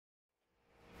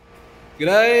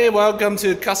G'day, welcome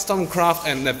to Custom Craft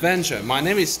and Adventure. My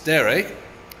name is Derek.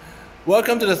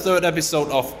 Welcome to the third episode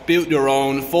of Build Your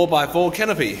Own 4x4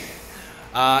 Canopy.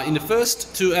 In the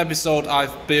first two episodes,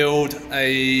 I've built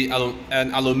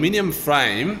an aluminium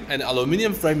frame, and the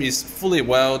aluminium frame is fully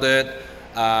welded.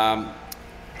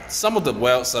 Some of the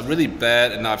welds are really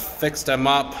bad, and I've fixed them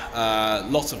up.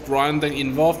 Lots of grinding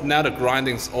involved. Now the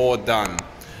grinding's all done.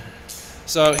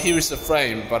 So here is the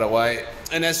frame, by the way.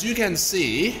 And as you can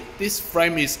see, this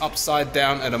frame is upside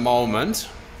down at the moment.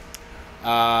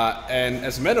 And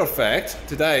as a matter of fact,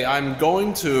 today I'm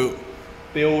going to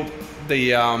build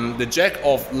the jack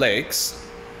of legs,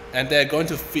 and they're going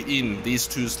to fit in these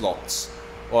two slots.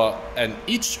 And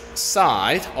each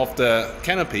side of the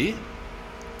canopy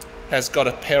has got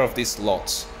a pair of these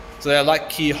slots. So they're like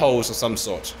keyholes of some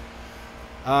sort.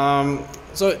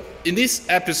 So in this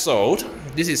episode,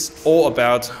 this is all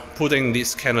about putting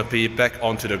this canopy back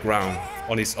onto the ground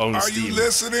on its own steam. Are you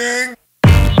listening?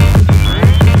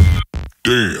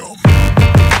 Damn.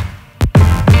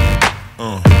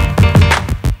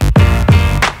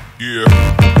 Yeah.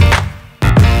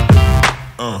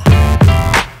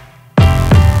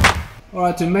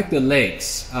 Alright, to make the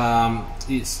legs,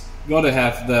 it's got to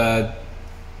have the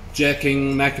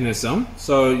jacking mechanism.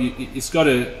 So it's got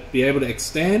to be able to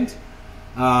extend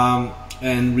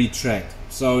and retract.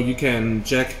 So you can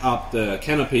jack up the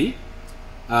canopy,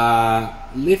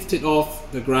 lift it off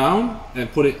the ground,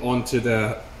 and put it onto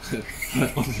the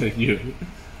onto you.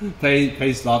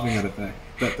 Pay's laughing at the back.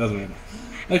 That doesn't matter.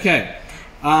 Okay.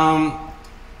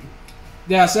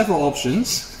 There are several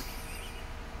options.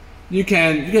 You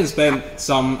can spend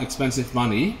some expensive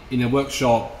money in a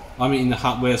workshop. In the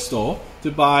hardware store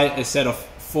to buy a set of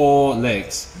 4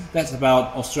 legs. That's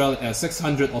about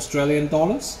 600 Australian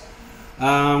dollars.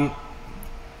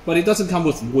 But it doesn't come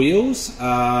with wheels,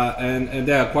 and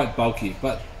they are quite bulky.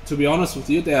 But to be honest with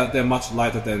you, they're much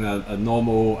lighter than a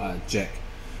normal jack.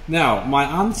 Now, my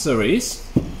answer is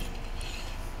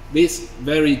this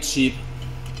very cheap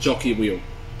jockey wheel.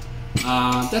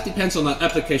 That depends on the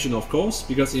application, of course,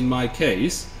 because in my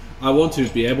case, I want to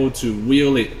be able to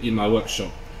wheel it in my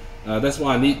workshop. That's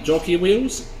why I need jockey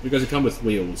wheels, because it comes with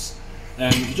wheels.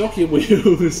 And jockey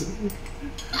wheels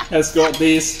has got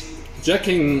this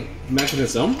jacking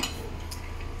mechanism,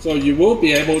 so you will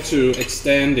be able to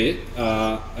extend it,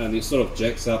 and it sort of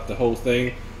jacks up the whole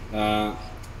thing, and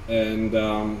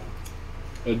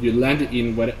you land it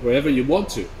in wherever you want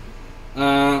to.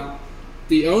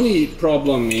 The only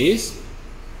problem is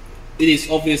it is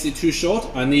obviously too short.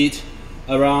 I need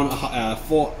around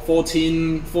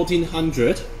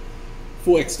 1400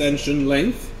 full extension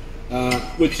length,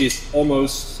 which is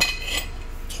almost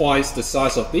twice the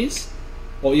size of this,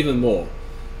 or even more.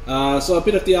 So a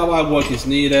bit of DIY work is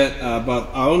needed, but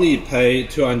I only pay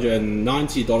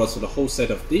 $290 for the whole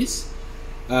set of these,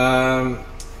 and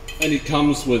it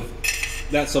comes with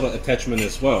that sort of attachment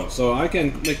as well. So I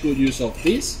can make good use of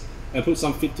this and put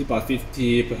some 50 by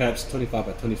 50, perhaps 25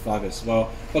 by 25 as well.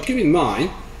 But keep in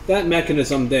mind, that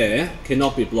mechanism there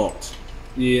cannot be blocked.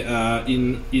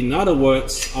 In other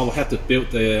words, I will have to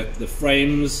build the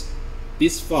frames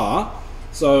this far,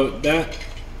 so that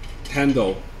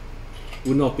handle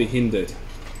will not be hindered.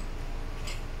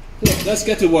 So let's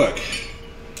get to work.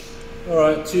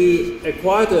 Alright, to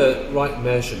acquire the right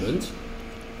measurement,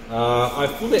 I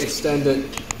fully extended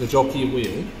the jockey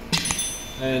wheel,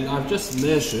 and I've just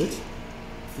measured.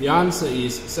 The answer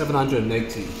is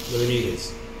 780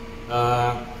 millimeters.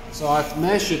 So I've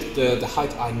measured the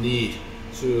height I need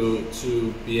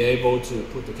to be able to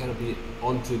put the canopy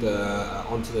onto the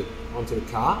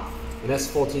car, and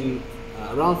that's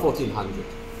around 1400.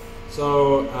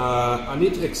 So I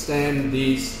need to extend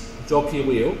this jockey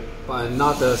wheel by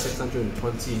another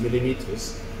 620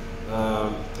 millimeters,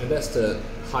 and that's the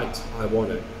height I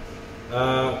wanted.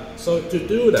 So to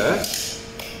do that,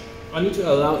 I need to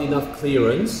allow enough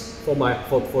clearance for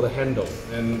the handle,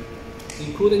 and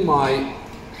including my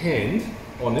hand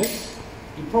on it.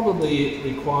 It probably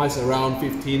requires around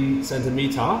 15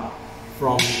 centimeter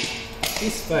from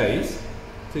this face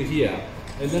to here,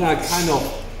 and then I kind of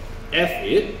F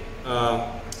it,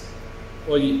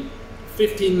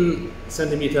 15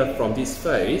 centimeter from this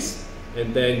face,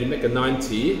 and then you make a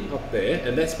 90 up there,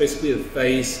 and that's basically the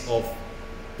face of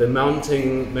the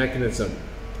mounting mechanism.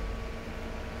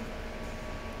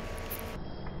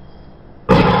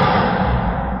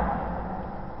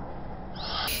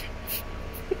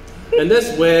 And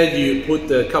that's where you put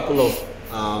the couple of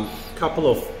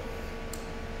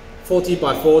 40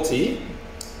 by 40,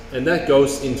 and that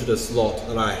goes into the slot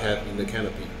that I have in the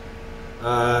canopy.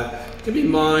 Keep in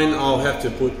mind, I'll have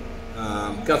to put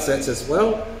gussets as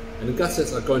well, and the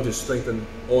gussets are going to strengthen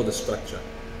all the structure.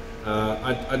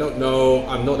 I don't know,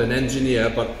 I'm not an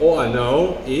engineer, but all I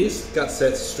know is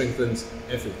gussets strengthens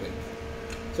everything.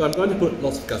 So I'm going to put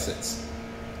lots of gussets.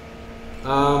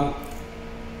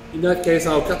 In that case,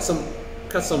 I'll cut some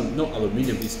not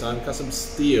aluminium this time, cut some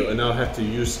steel, and I'll have to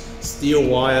use steel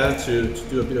wire to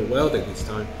do a bit of welding this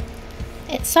time.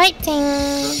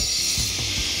 Exciting!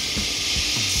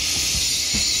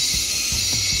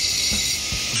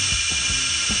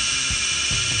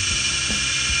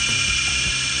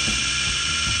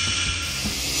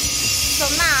 So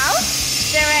now,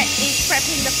 Derek is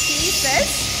prepping the pieces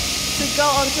to go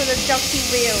onto the jockey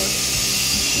wheels.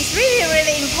 It's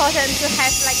really important to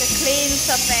have like a clean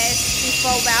surface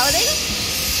before welding.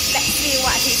 Let's see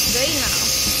what he's doing now.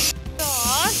 So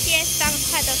he has done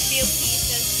quite a few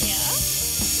pieces here,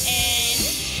 and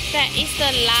that is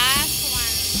the last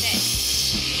one that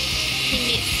he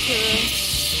needs to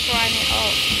grind it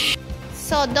off.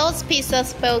 So those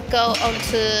pieces will go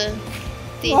onto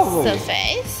this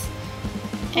surface,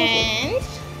 and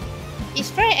it's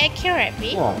very accurate,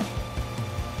 Yeah.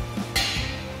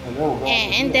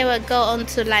 and they will go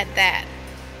onto like that.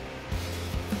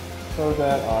 So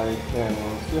that I can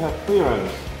still have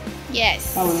clearance.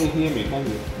 Yes. Can't really hear me, can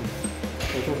you?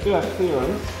 You can still have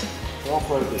clearance to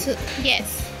operate it.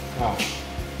 Yes. Ah.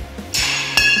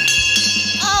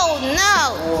 Oh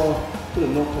no! Oh, put a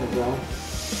knock on the ground.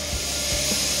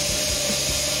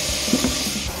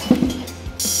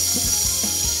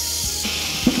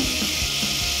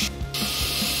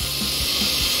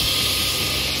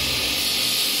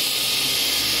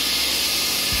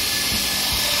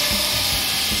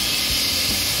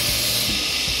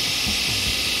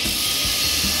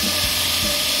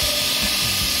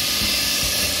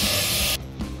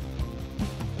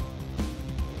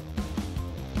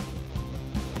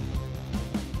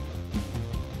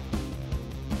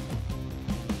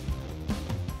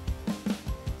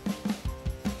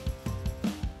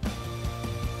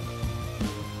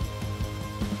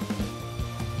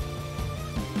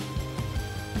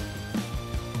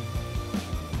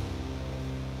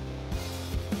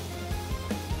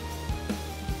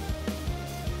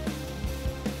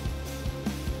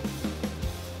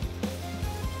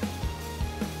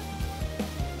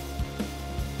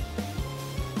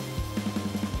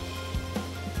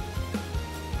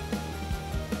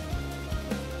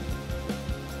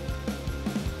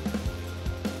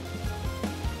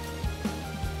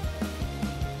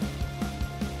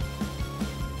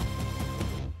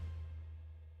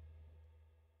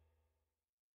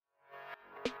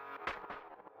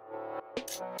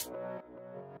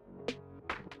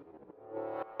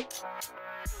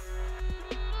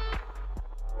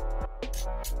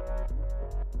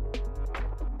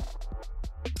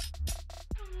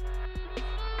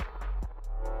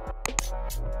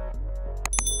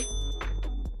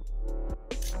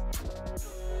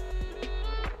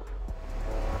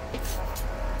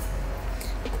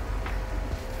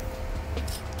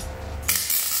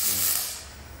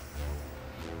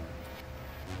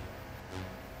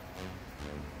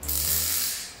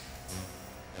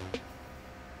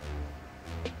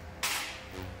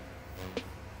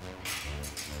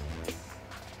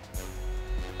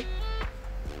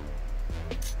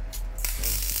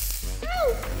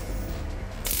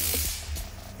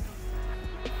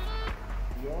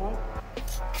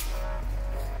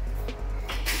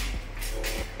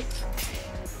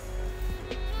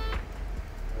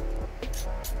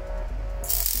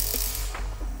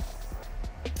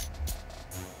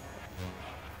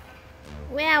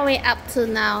 Where are we up to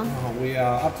now? We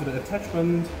are up to the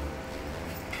attachment.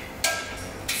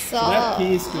 So That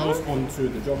piece goes onto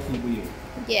the jockey wheel.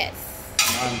 yes.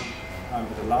 I'm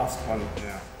the last one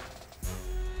now.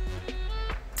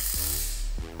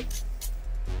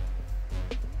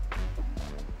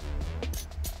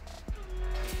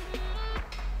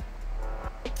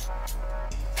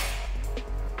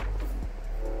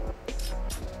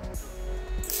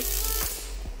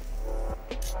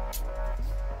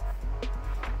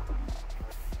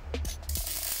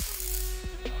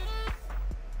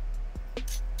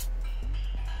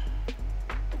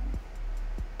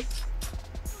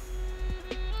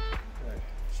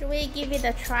 Should we give it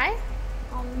a try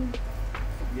on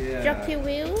jockey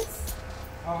wheels?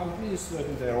 I'm pretty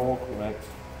certain they're all correct.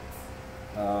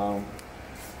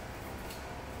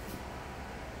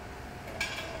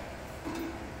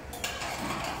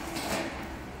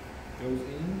 Goes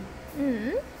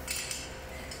in.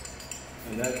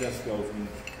 And that just goes in.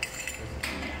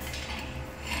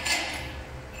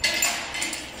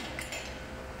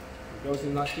 It goes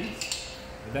in like this,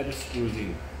 and that just screws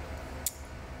in.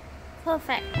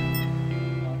 Perfect.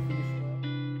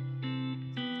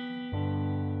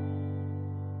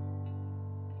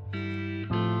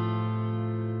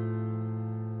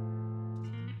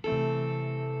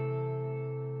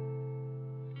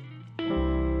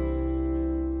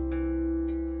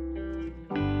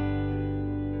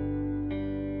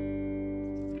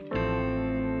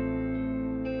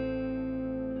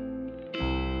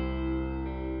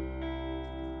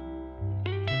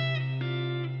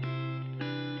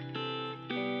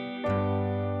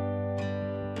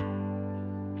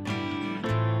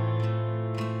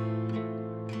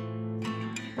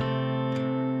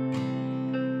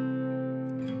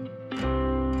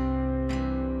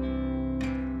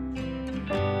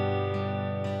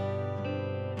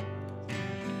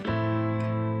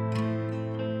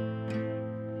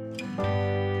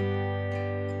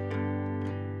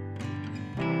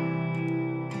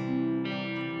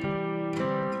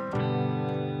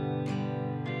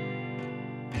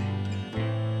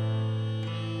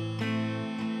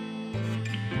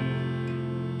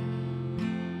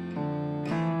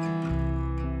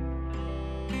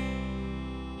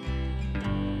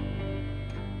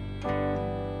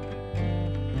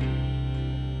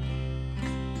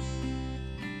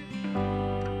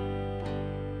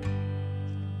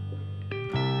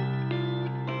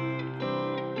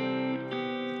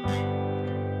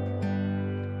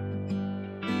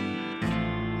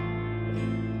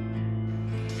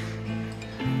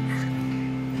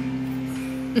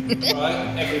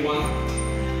 Right, everyone.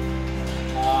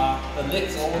 The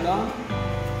legs all done.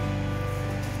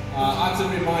 I have to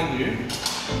remind you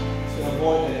to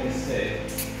avoid a mistake.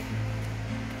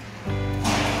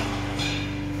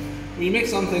 When you make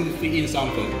something to fit in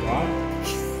something, right?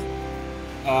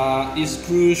 It's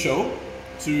crucial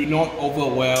to not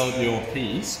overwhelm your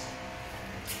piece.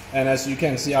 And as you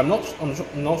can see, I'm not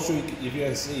sure if you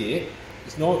can see it.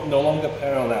 It's no longer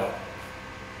parallel.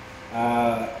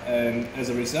 And as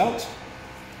a result,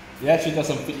 it actually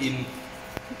doesn't fit in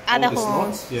other all the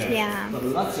holes. slots. Yeah. But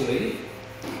luckily,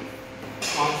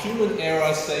 my human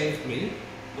error saved me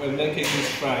when making this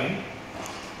frame.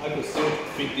 I could still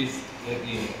fit this leg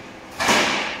in.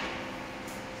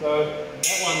 So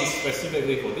that one is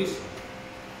specifically for this.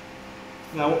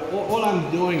 Now, what I'm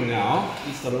doing now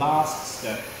is the last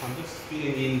step. I'm just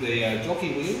fitting in the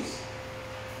jockey wheels.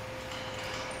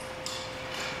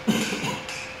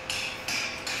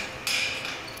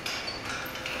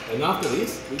 And after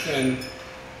this, we can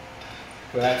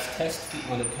perhaps test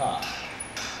fit on the car.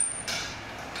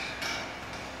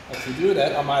 But to do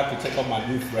that, I might have to take off my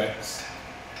roof racks.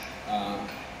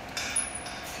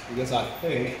 Because I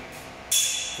think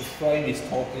the frame is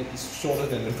shorter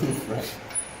than the roof rack.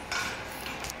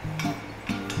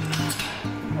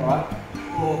 Alright,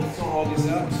 we'll sort all this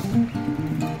out.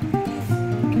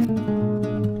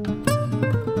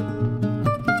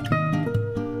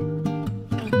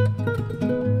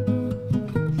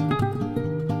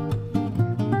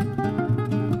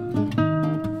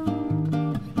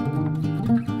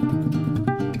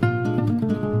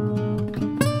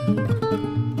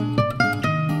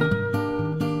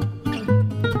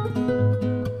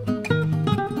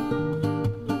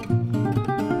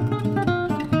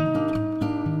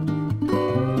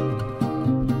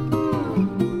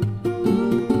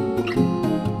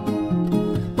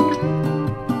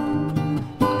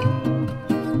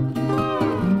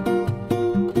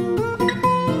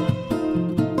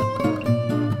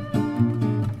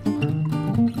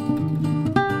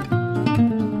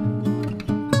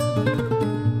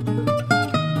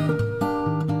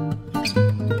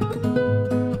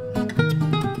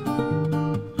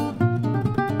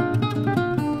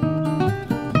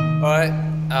 Alright,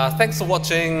 thanks for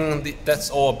watching. That's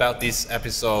all about this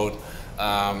episode.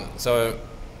 So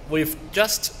we've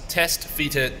just test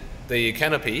fitted the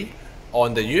canopy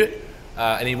on the ute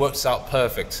and it works out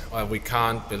perfect. We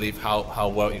can't believe how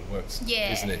well it works,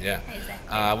 isn't it? Yeah.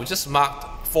 Exactly. We just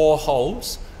marked 4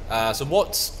 holes. So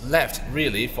what's left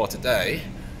really for today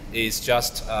is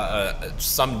just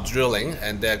some drilling,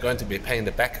 and they're going to be painting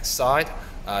the back side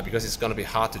because it's going to be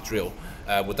hard to drill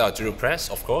without drill press,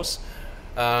 of course.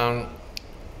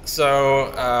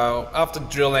 So after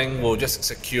drilling, we'll just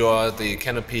secure the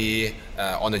canopy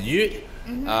on the ute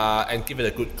and give it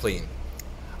a good clean.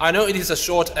 I know it is a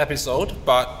short episode,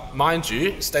 but mind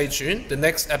you, stay tuned. The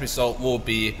next episode will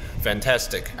be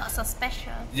fantastic. Lots of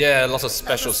special. Yeah, lots of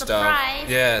special stuff. Surprise.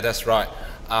 Yeah, that's right.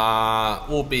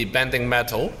 We'll be bending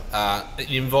metal.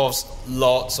 It involves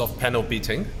lots of panel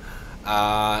beating.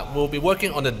 We'll be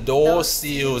working on the door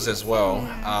seals as well,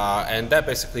 and that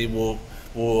basically will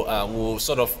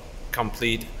sort of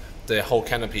complete the whole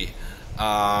canopy.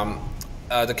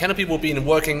 The canopy will be in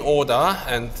working order,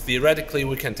 and theoretically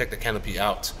we can take the canopy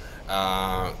out,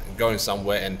 going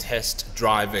somewhere and test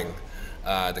driving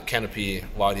the canopy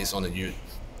while it's on the ute.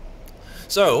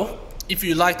 So if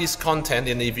you like this content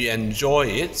and if you enjoy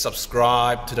it,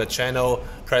 subscribe to the channel,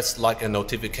 press like and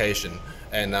notification,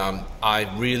 and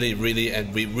I really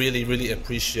and we really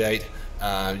appreciate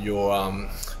your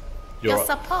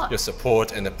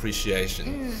support and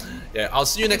appreciation. Yeah, I'll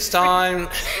see you next time.